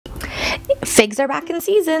Figs are back in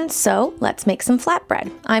season, so let's make some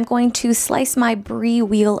flatbread. I'm going to slice my brie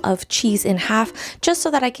wheel of cheese in half just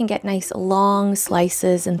so that I can get nice long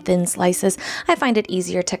slices and thin slices. I find it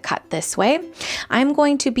easier to cut this way. I'm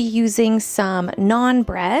going to be using some naan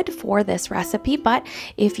bread for this recipe, but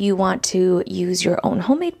if you want to use your own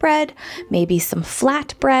homemade bread, maybe some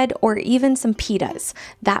flat bread or even some pitas,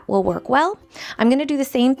 that will work well. I'm going to do the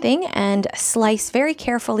same thing and slice very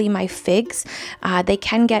carefully my figs. They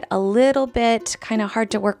can get a little bit kind of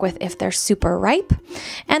hard to work with if they're super ripe.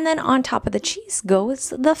 And then on top of the cheese goes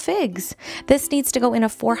the figs. This needs to go in a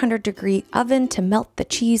 400-degree oven to melt the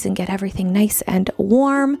cheese and get everything nice and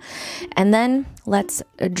warm. And then let's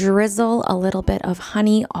drizzle a little bit of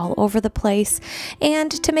honey all over the place.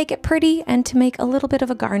 And to make it pretty and to make a little bit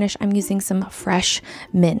of a garnish, I'm using some fresh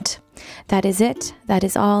mint. That is it. That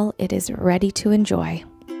is all. It is ready to enjoy.